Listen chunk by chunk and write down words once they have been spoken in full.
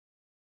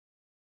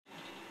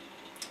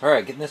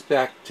Alright, getting this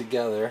back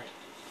together.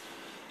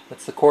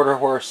 That's the quarter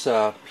horse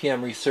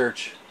PM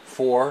Research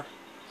 4.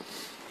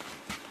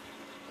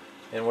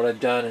 And what I've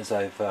done is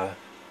I've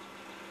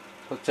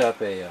hooked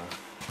up a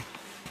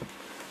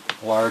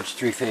large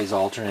 3-phase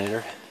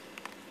alternator.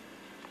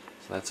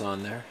 So that's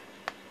on there.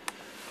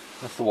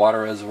 That's the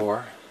water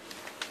reservoir.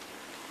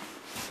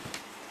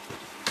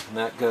 And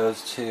that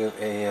goes to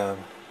a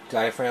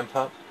diaphragm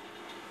pump.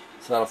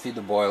 So that'll feed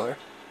the boiler.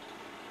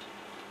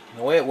 And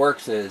the way it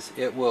works is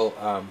it will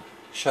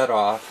shut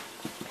off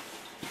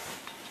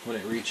when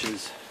it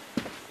reaches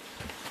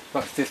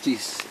about 50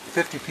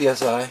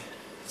 psi.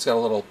 It's got a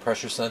little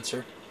pressure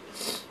sensor.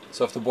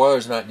 So if the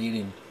boiler's not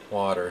needing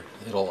water,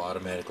 it'll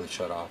automatically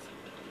shut off.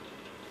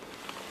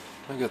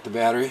 I've got the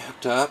battery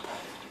hooked up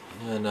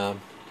and a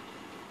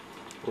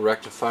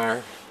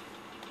rectifier.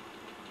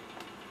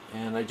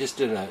 And I just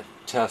did a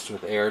test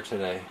with air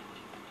today.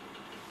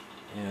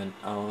 And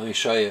let me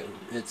show you.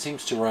 It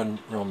seems to run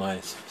real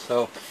nice.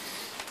 So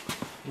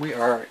we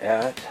are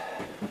at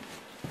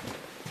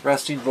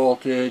resting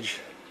voltage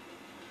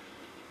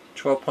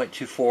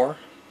 12.24.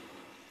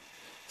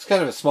 It's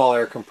kind of a small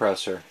air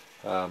compressor.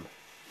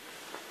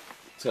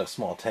 It's got a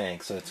small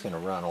tank, so it's going to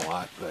run a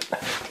lot, but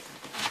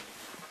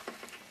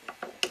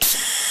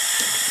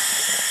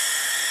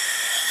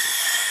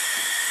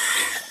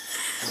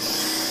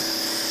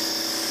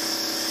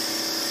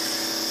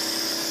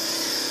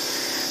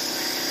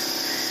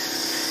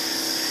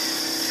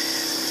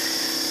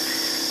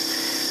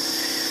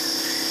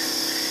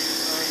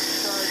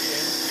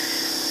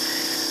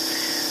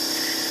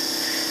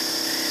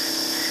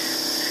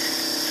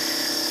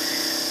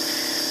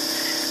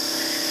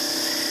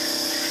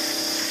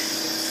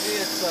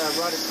it's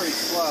running pretty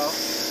slow.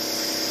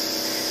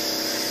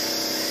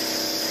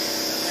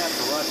 Doesn't have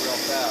to run real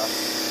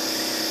fast.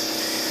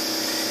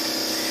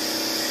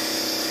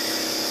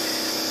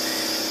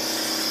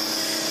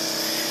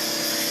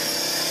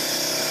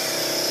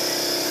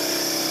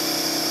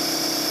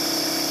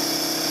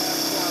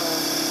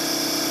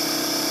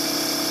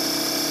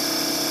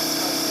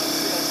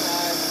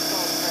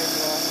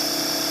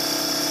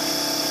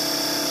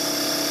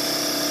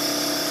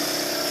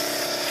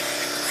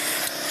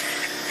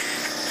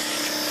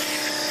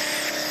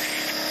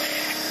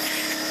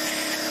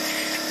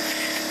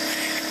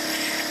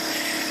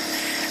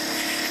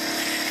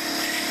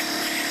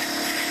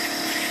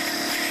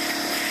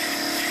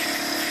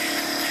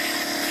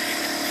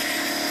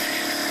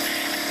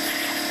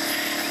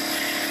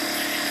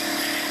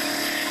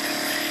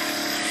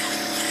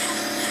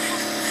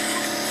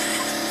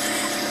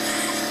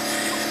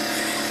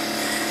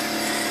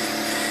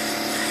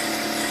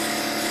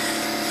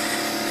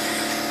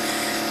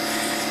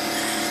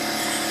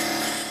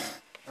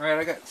 Alright,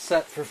 I got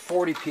set for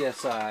 40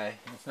 psi.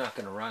 It's not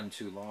going to run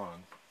too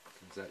long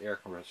because that air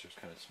compressor is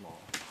kind of small.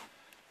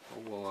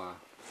 But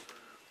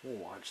we'll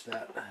watch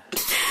that.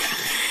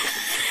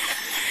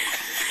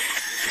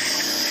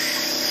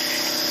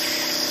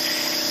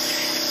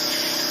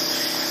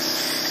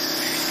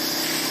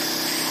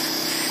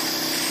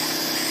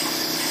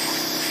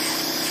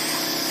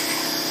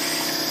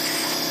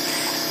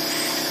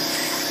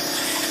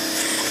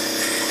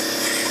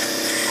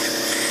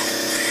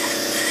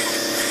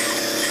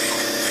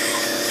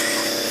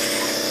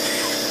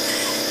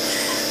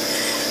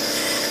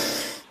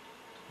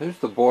 There's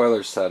the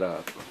boiler set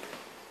up.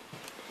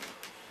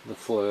 The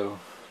flue.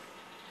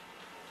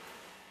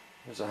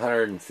 There's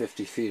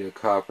 150 feet of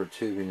copper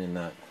tubing in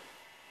that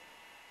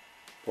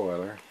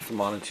boiler. It's a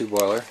monotube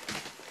boiler.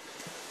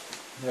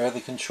 There are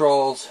the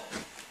controls.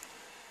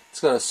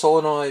 It's got a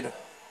solenoid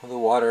with a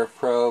water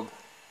probe,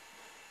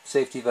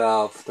 safety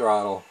valve,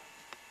 throttle,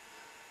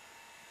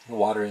 the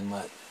water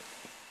inlet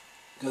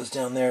goes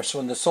down there. So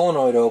when the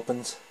solenoid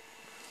opens,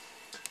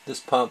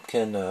 this pump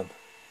can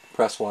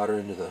press water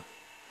into the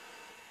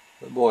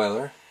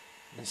boiler.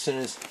 As soon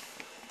as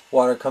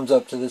water comes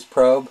up to this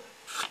probe,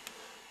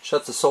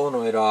 shuts the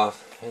solenoid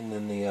off, and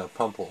then the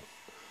pump will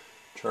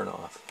turn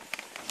off.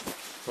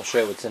 I'll show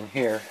you what's in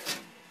here.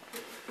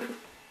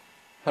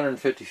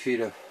 150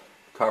 feet of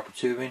copper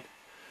tubing.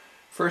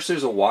 First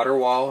there's a water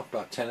wall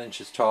about 10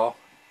 inches tall,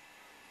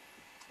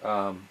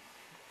 and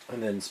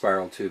then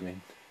spiral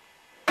tubing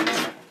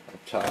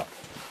up top.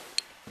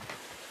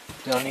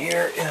 Down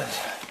here is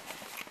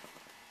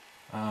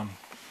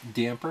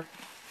damper.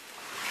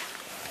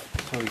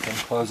 So we can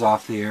close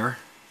off the air,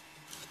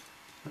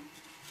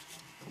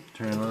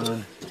 turn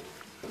on,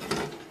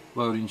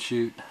 loading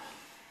chute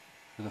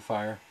for the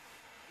fire.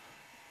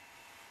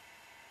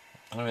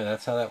 Anyway,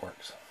 that's how that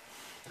works.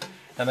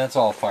 And that's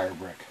all fire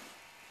brick.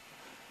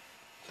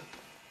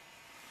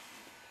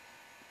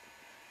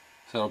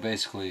 So it'll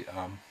basically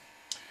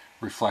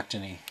reflect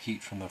any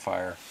heat from the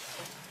fire.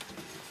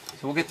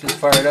 So we'll get this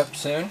fired up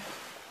soon,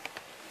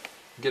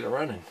 get it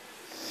running.